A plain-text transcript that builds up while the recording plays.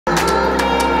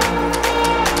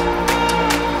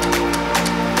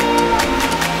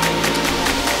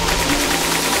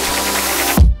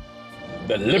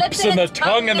The lips and the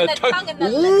tongue and the tongue.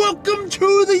 Welcome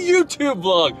to the YouTube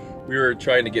vlog. We were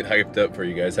trying to get hyped up for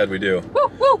you guys. How'd we do? Woo,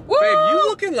 woo, woo. Babe, you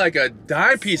looking like a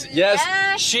dime piece. Yes,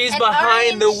 she's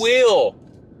behind the wheel.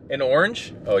 An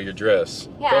orange? Oh, your dress.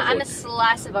 Yeah, I'm a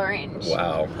slice of orange.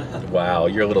 Wow. Wow,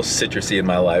 you're a little citrusy in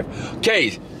my life.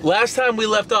 Okay, last time we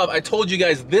left off, I told you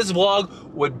guys this vlog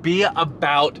would be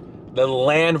about the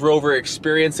Land Rover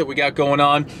experience that we got going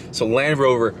on. So Land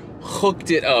Rover hooked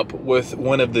it up with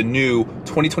one of the new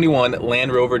 2021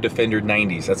 Land Rover Defender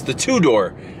 90s. That's the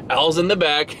two-door. Al's in the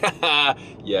back.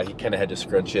 Yeah, he kind of had to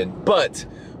scrunch in. But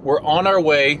we're on our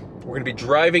way. We're gonna be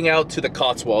driving out to the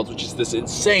Cotswolds, which is this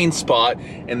insane spot,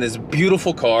 in this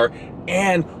beautiful car,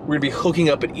 and we're gonna be hooking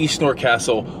up at East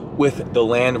Norcastle with the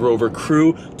Land Rover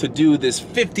crew to do this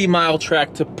 50-mile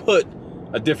track to put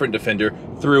a different Defender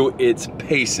through its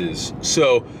paces.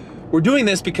 So we're doing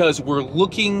this because we're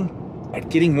looking at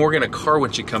getting Morgan a car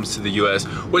when she comes to the US.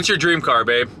 What's your dream car,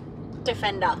 babe?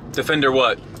 Defender. Defender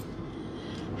what?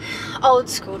 Old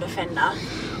school Defender.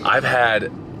 I've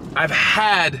had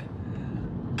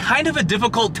kind of a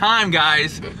difficult time,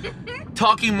 guys,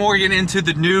 talking Morgan into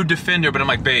the new Defender, but I'm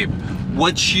like, babe,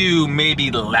 what you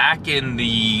maybe lack in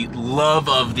the love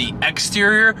of the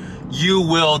exterior, you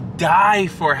will die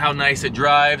for how nice it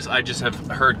drives. I just have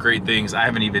heard great things. I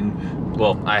haven't even,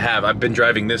 well, I've been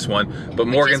driving this one, but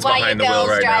Morgan's behind the wheel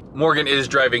right now. Morgan is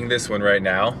driving this one right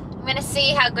now. I'm gonna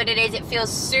see how good it is. It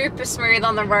feels super smooth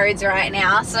on the roads right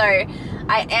now, so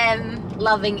I am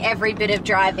loving every bit of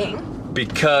driving.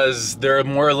 Because they're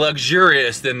more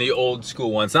luxurious than the old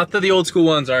school ones. Not that the old school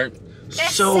ones aren't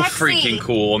so sexy. Freaking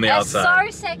cool on the outside.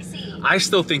 They're so sexy. I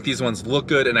still think these ones look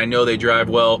good, and I know they drive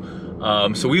well.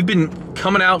 So we've been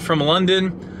coming out from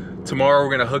London. Tomorrow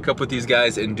we're gonna hook up with these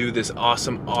guys and do this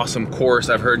awesome, awesome course.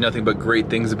 I've heard nothing but great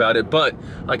things about it. But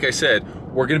like I said,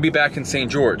 we're gonna be back in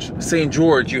St. George. St.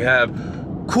 George, you have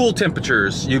cool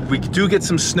temperatures. We do get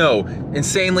some snow,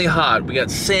 insanely hot. We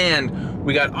got sand.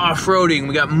 We got off-roading,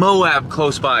 we got Moab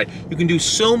close by. You can do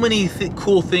so many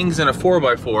cool things in a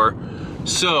 4x4.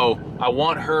 So I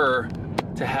want her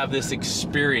to have this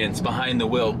experience behind the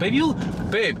wheel.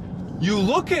 Babe, you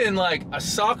looking like a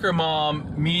soccer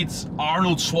mom meets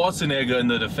Arnold Schwarzenegger in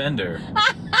the Defender.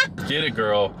 Get it,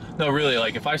 girl. No, really,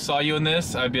 like if I saw you in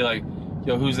this, I'd be like,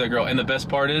 yo, who's that girl? And the best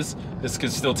part is, this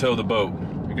could still tow the boat.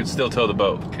 You could still tow the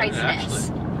boat. Craziness.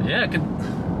 Yeah, it could.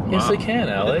 Wow. Yes, it can,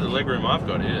 Alec. The legroom I've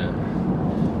got here.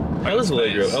 That was a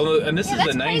legroom. Oh, and this is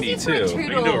the 90 too. You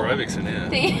can do aerobics in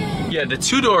here. Yeah, the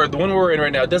two-door, the one we're in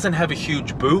right now, doesn't have a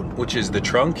huge boot, which is the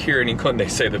trunk. Here in England, they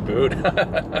say the boot.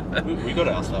 We got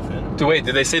our stuff in. Wait,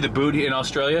 did they say the boot in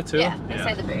Australia too? Yeah, they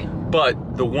say the boot.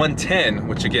 But the 110,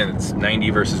 which again, it's 90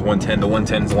 versus 110. The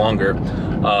 110 is longer.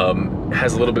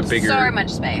 Has a little bit bigger. So much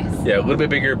space. Yeah, a little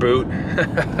bit bigger boot.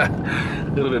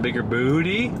 A little bit bigger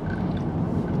booty.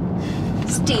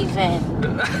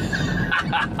 Steven.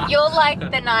 You're like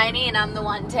the 90 and I'm the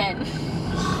 110.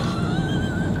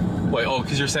 Wait, oh,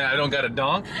 because you're saying I don't got a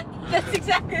donk? That's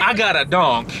exactly right. I got a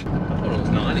donk. I thought it was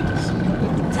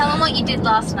 90s. Tell them what you did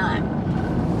last night.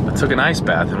 I took an ice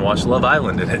bath and watched Love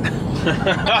Island in it.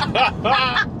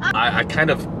 I kind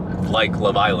of like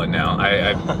Love Island now.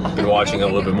 I've been watching it a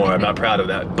little bit more. I'm not proud of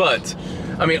that. But,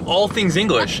 I mean, all things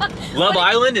English. Love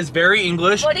Island is very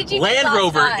English. What did you do Land last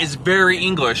Rover night? is very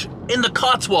English. In the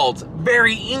Cotswolds,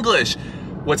 very English.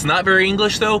 What's not very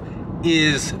English though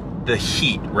is the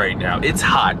heat right now. It's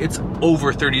hot. It's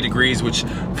over 30 degrees, which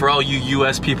for all you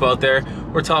US people out there,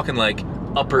 we're talking like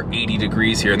upper 80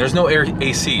 degrees here. And there's no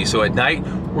AC, so at night,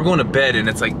 we're going to bed and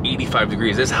it's like 85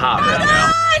 degrees. It's hot right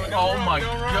now. Oh my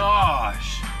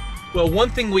gosh. Well,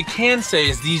 one thing we can say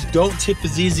is these don't tip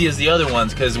as easy as the other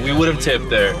ones because we would have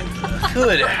tipped there.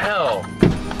 Good hell.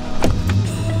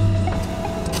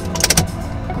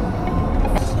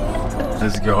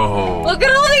 Let's go. Look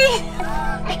at all these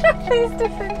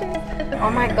Defenders. Oh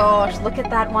my gosh, look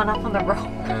at that one up on the rock.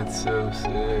 That's so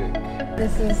sick.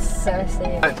 This is so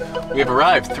sick. We have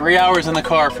arrived 3 hours in the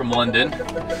car from London.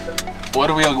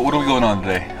 What are we going on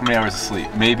today? How many hours of sleep?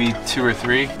 Maybe 2 or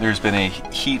 3. There's been a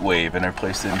heat wave and our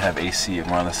place didn't have AC and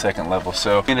we're on the 2nd level.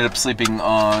 So we ended up sleeping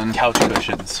on couch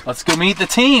cushions. Let's go meet the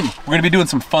team. We're gonna be doing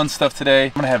some fun stuff today.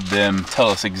 I'm gonna have them tell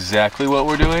us exactly what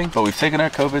we're doing, but we've taken our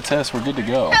COVID test. We're good to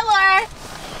go. Hello.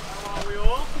 How are we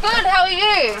all? Good, how are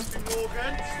you?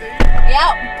 Morgan, Steve.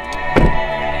 Yep.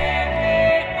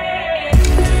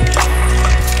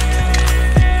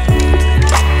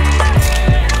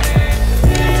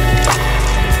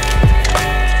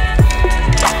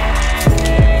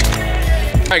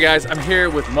 Hi guys, I'm here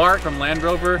with Mark from Land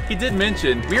Rover. He did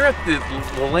mention we're at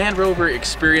the Land Rover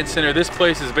Experience Center. This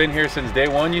place has been here since day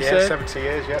one, you said? 70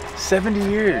 years, yep.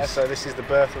 70 years. Yeah, so this is the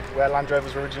birth of where Land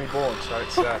Rovers were originally born. So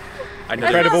it's I know.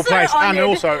 incredible place and honoured.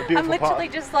 also a beautiful I'm literally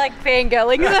park. just like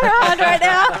fangirling around right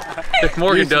now.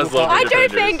 Morgan does love I the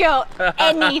don't Defenders. fangirl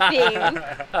anything.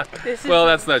 This is Well,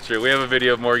 that's not true. We have a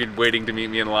video of Morgan waiting to meet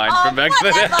me in line from back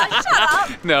then. Shut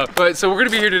up. No, but so we're gonna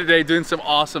be here today doing some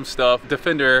awesome stuff.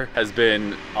 Defender has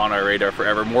been on our radar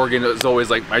forever. Morgan is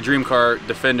always like my dream car,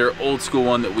 Defender, old school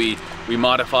one that we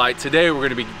modify. Today we're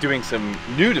gonna be doing some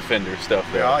new Defender stuff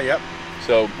there. Yeah, yep.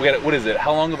 So we got, what is it?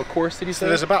 How long of a course did you say? So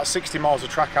there's about 60 miles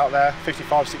of track out there,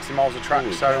 55, 60 miles of track.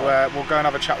 Holy So we'll go and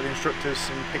have a chat with the instructors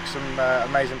and pick some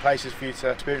amazing places for you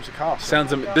to experience a car. So. Sounds,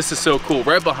 this is so cool.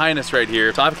 Right behind us right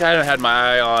here. So I've kind of had my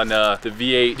eye on the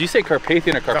V8. Do you say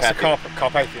Carpathian or Carpathian? That's the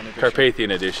Carpathian edition.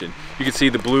 Carpathian edition. You can see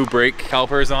the blue brake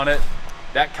calipers on it.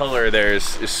 That color there is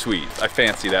sweet. I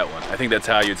fancy that one. I think that's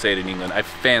how you'd say it in England. I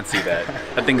fancy that.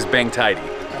 That thing's bang tidy.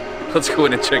 Let's go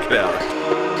in and check it out.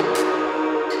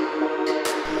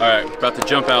 All right, about to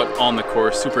jump out on the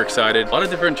course. Super excited. A lot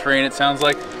of different terrain, it sounds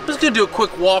like. Just gonna do a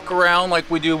quick walk around like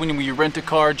we do when we rent a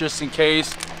car, just in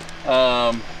case.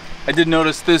 I did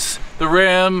notice the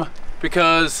rim,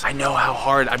 because I know how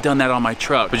hard I've done that on my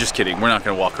truck. But just kidding, we're not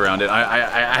gonna walk around it.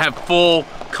 I have full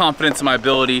confidence in my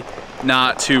ability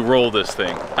not to roll this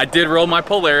thing. I did roll my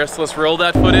Polaris. Let's roll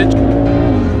that footage.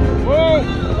 Whoa!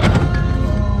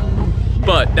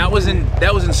 But that was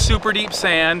in super deep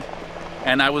sand.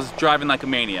 And I was driving like a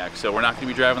maniac, so we're not gonna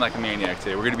be driving like a maniac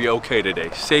today. We're gonna be okay today.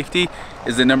 Safety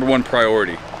is the #1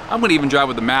 priority. I'm gonna even drive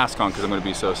with the mask on because I'm gonna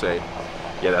be so safe.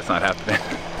 Yeah, that's not happening.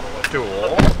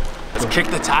 Cool. Let's kick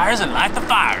the tires and light the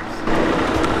fires.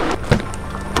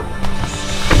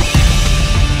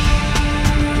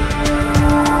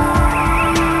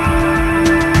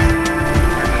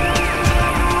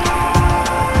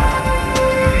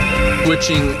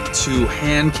 Switching to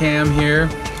hand cam here.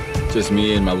 Just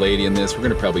me and my lady in this. We're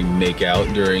gonna probably make out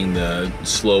during the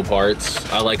slow parts.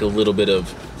 I like a little bit of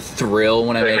thrill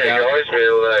when I make out. Okay guys,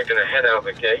 we're gonna head out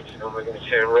the gate and we're gonna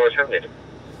turn right-handed.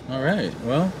 All right,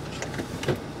 well,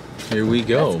 here we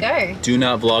go. Let's go. Do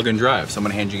not vlog and drive. So I'm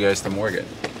gonna hand you guys to Morgan.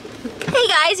 Hey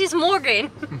guys, it's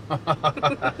Morgan. To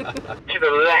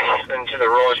the left and to the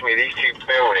right of me, these two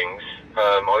buildings, I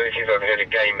don't know if you've ever heard of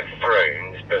Game of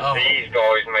Thrones, but these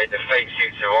guys made the fake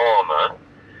suits of armour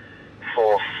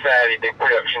for fairly big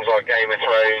productions like Game of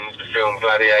Thrones, the film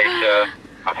Gladiator.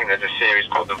 I think there's a series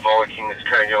called The Viking that's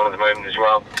currently on at the moment as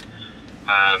well.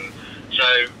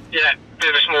 So yeah, bit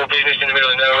of a small business in the middle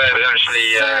of nowhere, but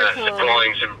actually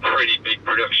supplying some pretty big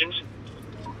productions.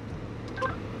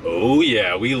 Oh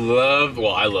yeah, we love,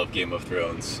 well, I love Game of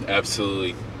Thrones.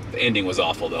 Absolutely. The ending was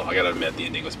awful though. I gotta admit, the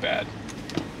ending was bad.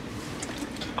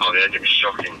 Oh, the ending was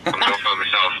shocking. I'm not for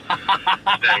myself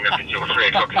staying up until 3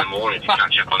 o'clock in the morning to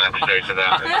catch up on episodes of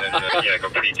that. And then, yeah, I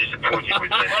got pretty disappointed with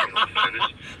the ending.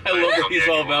 I love that he's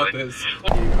all about this.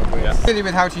 Familiar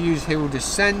with how to use hill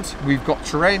descent. We've got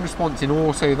terrain response in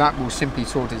auto, that will simply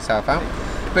sort itself out.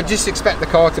 But just expect the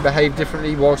car to behave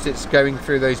differently whilst it's going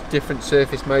through those different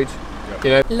surface modes. You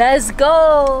know. Let's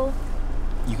go.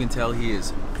 You can tell he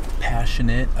is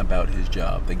passionate about his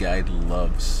job. The guy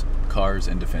loves cars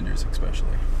and Defenders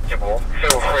especially. Feel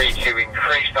free to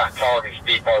increase that target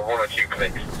speed by 1 or 2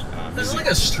 clicks. It's like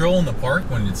a stroll in the park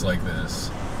when it's like this.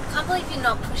 I can't believe you're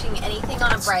not pushing anything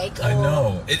on a brake. I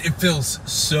know. It feels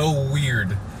so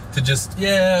weird to just,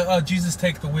 Jesus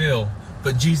take the wheel.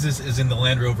 But Jesus is in the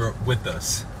Land Rover with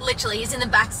us. Literally, he's in the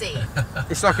back seat.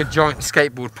 It's like a giant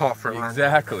skateboard park for a man.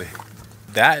 Exactly.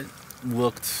 That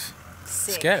looked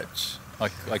Sick. sketch.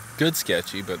 Like good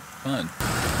sketchy, but fun.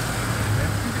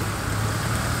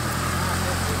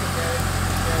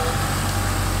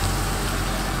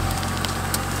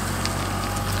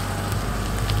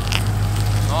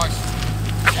 Nice.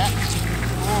 Yeah.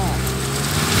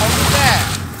 Over there.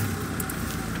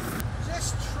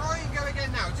 Just try and go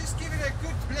again now. Just give it a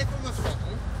good blip on the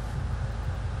throttle.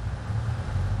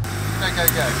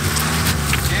 Go.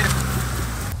 Beautiful.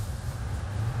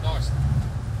 Nice.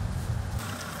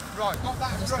 Right, got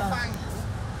that rough angle.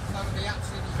 That would be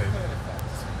absolutely perfect.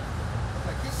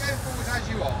 Okay, keep going forward as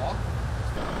you are.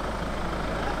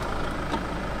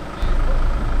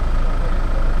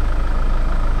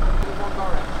 One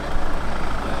direction.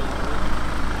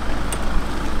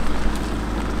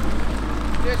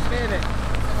 Just feel it.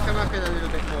 Come up in a little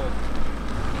bit more.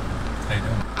 How you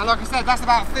doing? And like I said, that's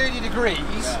about 30 degrees.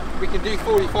 Yeah. We can do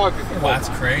 45 if you want. That's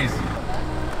crazy.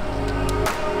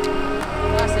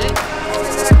 That's it.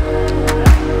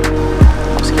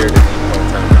 I'm scared at any point in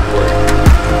time before.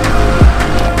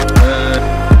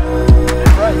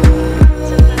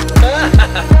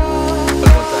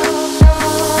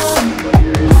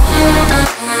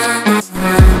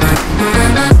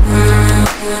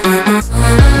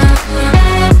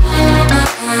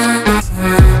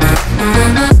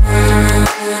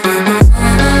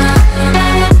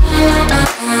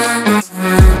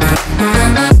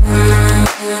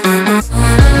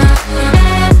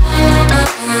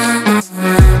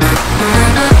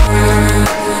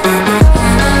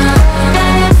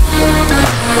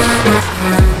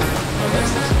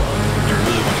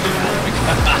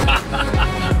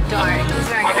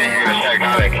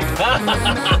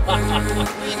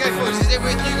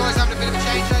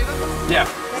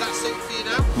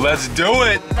 do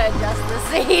it. Adjust the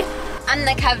seat. I'm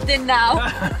the captain now.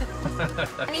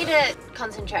 I need to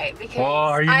concentrate because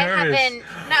are you nervous?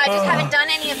 I just haven't done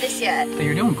any of this yet. Hey,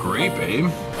 you're doing great, babe.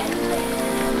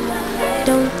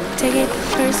 Don't take it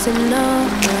personal.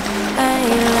 I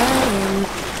ain't lying.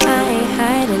 I ain't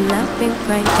hiding. I've been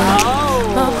cranking.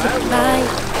 Multiplying.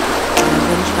 I've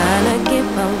been trying to get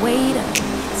my weight up.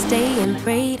 Staying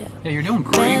prayed up. Yeah, you're doing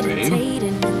great, babe.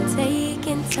 Meditating and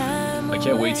taking time. I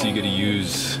can't wait till you get to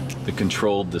use the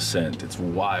controlled descent. It's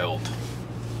wild.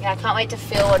 Yeah, I can't wait to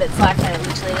feel what it's like when it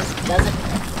literally just does it.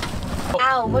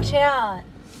 Ow, watch out.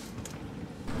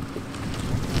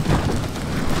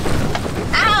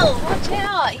 Ow, watch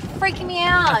out. You're freaking me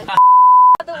out. Out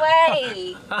of the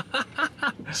way.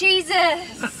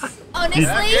 Jesus.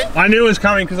 Honestly? I knew it was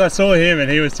coming because I saw him and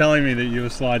he was telling me that you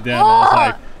would slide down. I was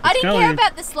like, I didn't care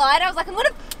about the slide. I was like, I'm gonna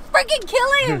freaking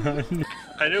kill him.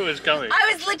 I knew it was coming.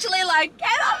 I was literally like, get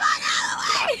the fuck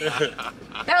out of the way.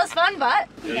 That was fun, but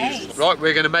thanks. Right,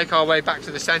 we're going to make our way back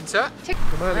to the centre.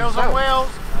 Wheels on wheels.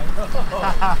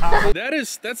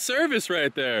 That's service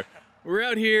right there. We're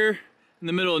out here in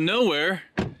the middle of nowhere.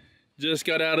 Just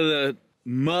got out of the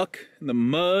muck and the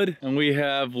mud, and we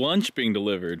have lunch being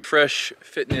delivered. Fresh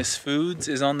Fitness Foods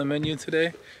is on the menu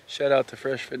today. Shout out to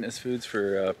Fresh Fitness Foods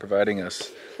for providing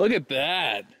us. Look at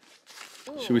that.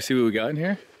 Ooh. Should we see what we got in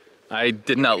here? I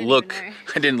didn't look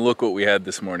what we had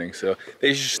this morning. So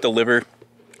they just deliver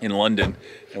in London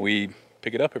and we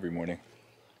pick it up every morning.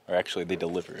 Or actually they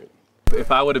deliver it.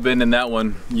 If I would have been in that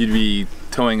one, you'd be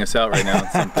towing us out right now on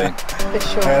something. For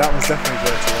sure. Yeah, that was definitely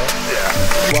dirty, right?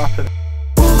 Yeah. What happened?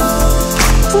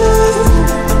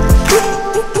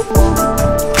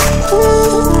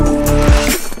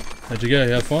 How'd you go?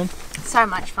 You have fun? So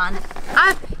much fun.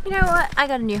 You know what? I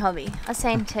got a new hobby. I was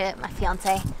saying to my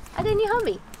fiance, I got a new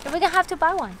hobby. We're gonna have to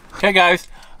buy one. Okay, guys.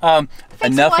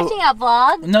 Thanks for watching our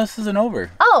vlog. No, this isn't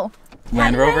over. Oh.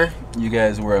 Land Rover, you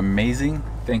guys were amazing.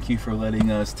 Thank you for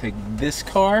letting us take this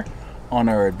car on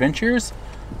our adventures.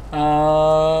 Let's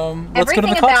go to the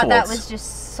Everything Cotswolds. about that was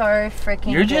just so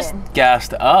freaking You're good. just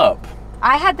gassed up.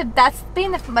 That's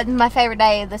been my favorite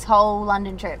day of this whole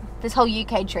London trip, this whole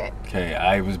UK trip. Okay,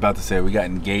 I was about to say we got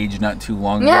engaged not too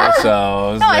long ago, so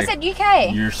I was no, like, I said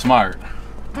UK. You're smart.